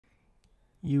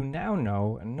You now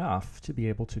know enough to be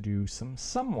able to do some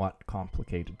somewhat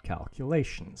complicated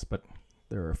calculations, but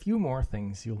there are a few more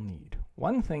things you'll need.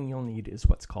 One thing you'll need is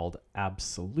what's called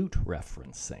absolute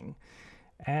referencing,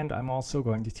 and I'm also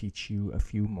going to teach you a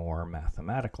few more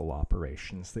mathematical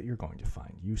operations that you're going to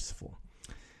find useful.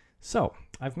 So,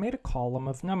 I've made a column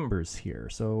of numbers here,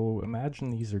 so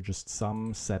imagine these are just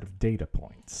some set of data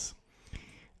points.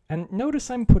 And notice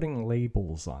I'm putting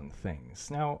labels on things.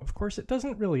 Now, of course, it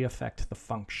doesn't really affect the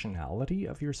functionality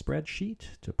of your spreadsheet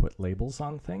to put labels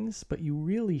on things, but you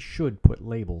really should put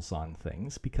labels on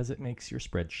things because it makes your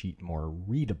spreadsheet more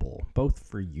readable, both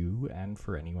for you and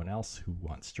for anyone else who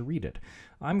wants to read it.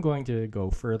 I'm going to go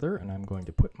further, and I'm going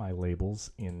to put my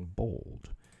labels in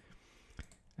bold.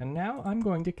 And now I'm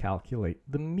going to calculate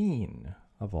the mean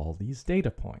of all these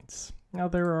data points. Now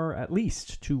there are at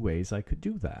least two ways I could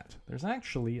do that. There's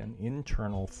actually an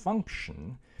internal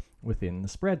function within the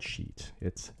spreadsheet.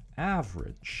 It's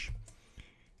average.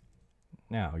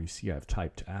 Now you see I've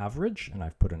typed average and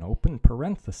I've put an open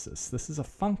parenthesis. This is a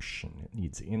function. It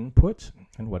needs input,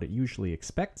 and what it usually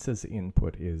expects as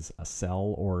input is a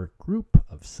cell or group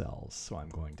of cells. So I'm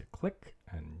going to click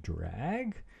and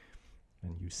drag,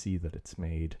 and you see that it's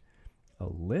made a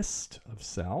list of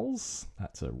cells.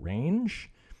 That's a range.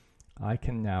 I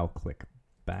can now click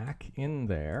back in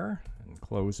there and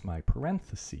close my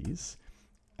parentheses,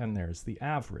 and there's the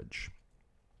average.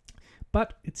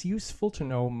 But it's useful to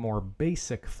know more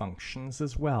basic functions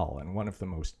as well, and one of the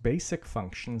most basic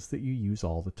functions that you use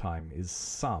all the time is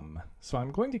sum. So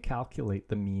I'm going to calculate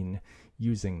the mean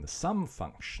using the sum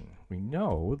function. We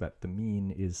know that the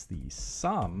mean is the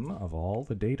sum of all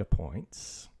the data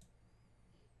points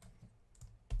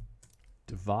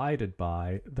divided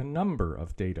by the number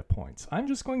of data points. I'm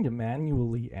just going to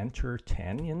manually enter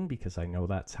 10 in because I know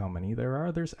that's how many there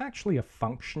are. There's actually a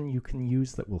function you can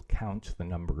use that will count the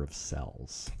number of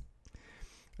cells.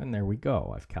 And there we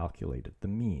go. I've calculated the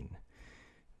mean.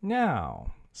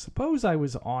 Now, suppose I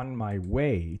was on my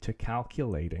way to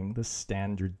calculating the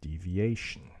standard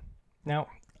deviation. Now,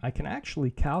 I can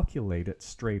actually calculate it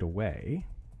straight away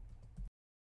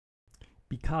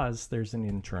because there's an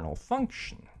internal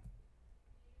function.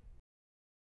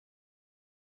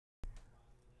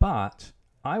 But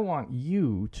I want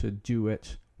you to do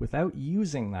it without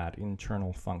using that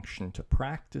internal function to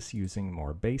practice using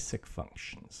more basic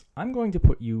functions. I'm going to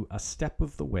put you a step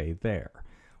of the way there.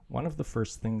 One of the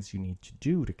first things you need to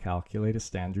do to calculate a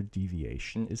standard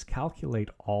deviation is calculate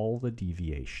all the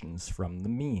deviations from the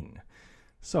mean.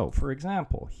 So, for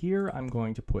example, here I'm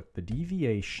going to put the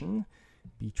deviation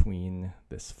between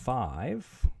this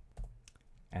 5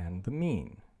 and the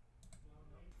mean.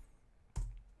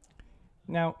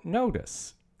 Now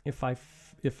notice, if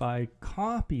I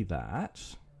copy that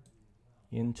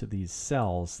into these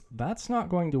cells, that's not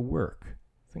going to work.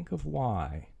 Think of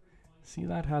why. See,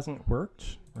 that hasn't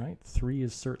worked, right? 3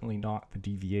 is certainly not the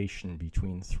deviation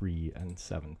between 3 and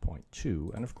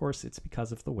 7.2, and of course it's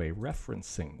because of the way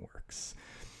referencing works.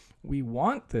 We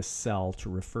want this cell to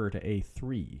refer to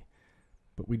A3,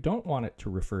 but we don't want it to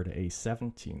refer to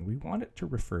A17. We want it to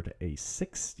refer to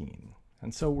A16.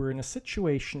 And so we're in a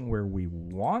situation where we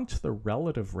want the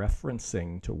relative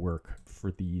referencing to work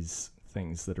for these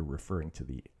things that are referring to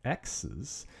the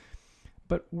x's,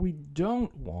 but we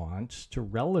don't want to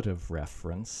relative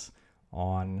reference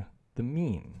on the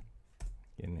mean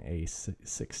in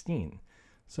A16.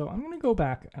 So I'm going to go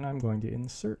back and I'm going to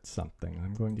insert something.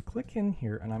 I'm going to click in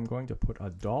here and I'm going to put a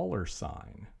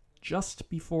 $ just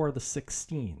before the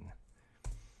 16.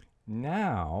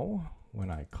 Now, when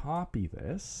I copy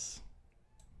this,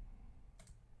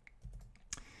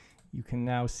 you can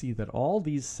now see that all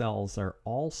these cells are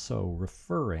also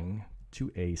referring to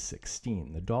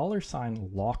A16. The $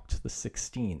 locked the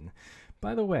 16.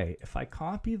 By the way, if I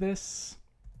copy this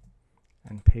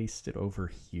and paste it over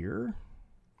here,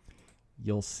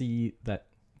 you'll see that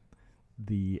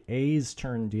the A's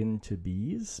turned into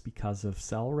B's because of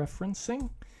cell referencing.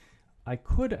 I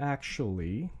could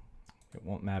actually, it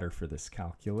won't matter for this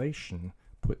calculation,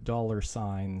 put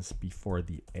 $ before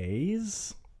the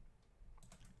A's,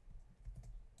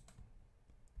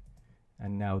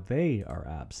 and now they are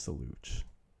absolute.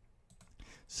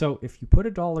 So if you put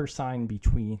a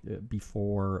 $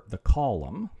 before the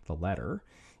column, the letter,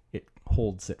 it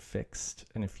holds it fixed.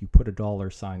 And if you put a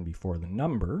 $ before the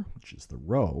number, which is the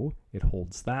row, it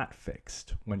holds that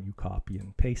fixed when you copy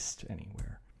and paste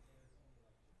anywhere.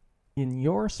 In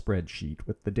your spreadsheet,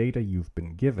 with the data you've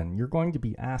been given, you're going to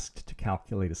be asked to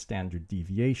calculate a standard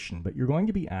deviation, but you're going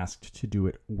to be asked to do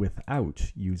it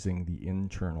without using the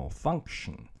internal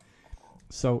function.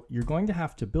 So you're going to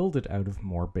have to build it out of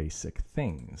more basic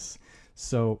things.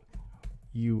 So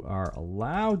you are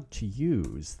allowed to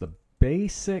use the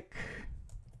basic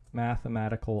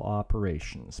mathematical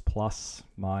operations, plus,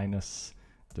 minus,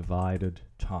 divided,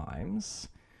 times.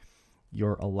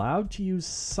 You're allowed to use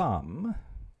sum.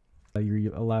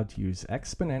 You're allowed to use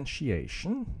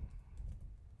exponentiation,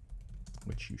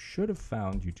 which you should have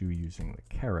found you do using the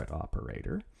caret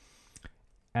operator.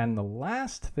 And the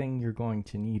last thing you're going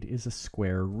to need is a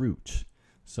square root.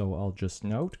 So I'll just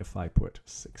note, if I put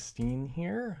 16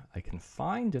 here, I can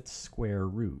find its square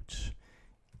root,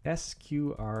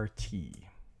 SQRT.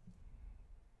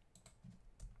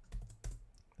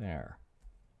 There.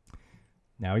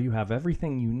 Now you have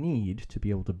everything you need to be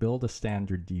able to build a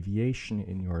standard deviation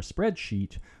in your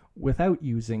spreadsheet without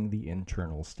using the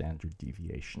internal standard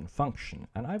deviation function.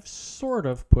 And I've sort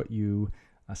of put you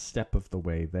a step of the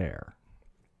way there.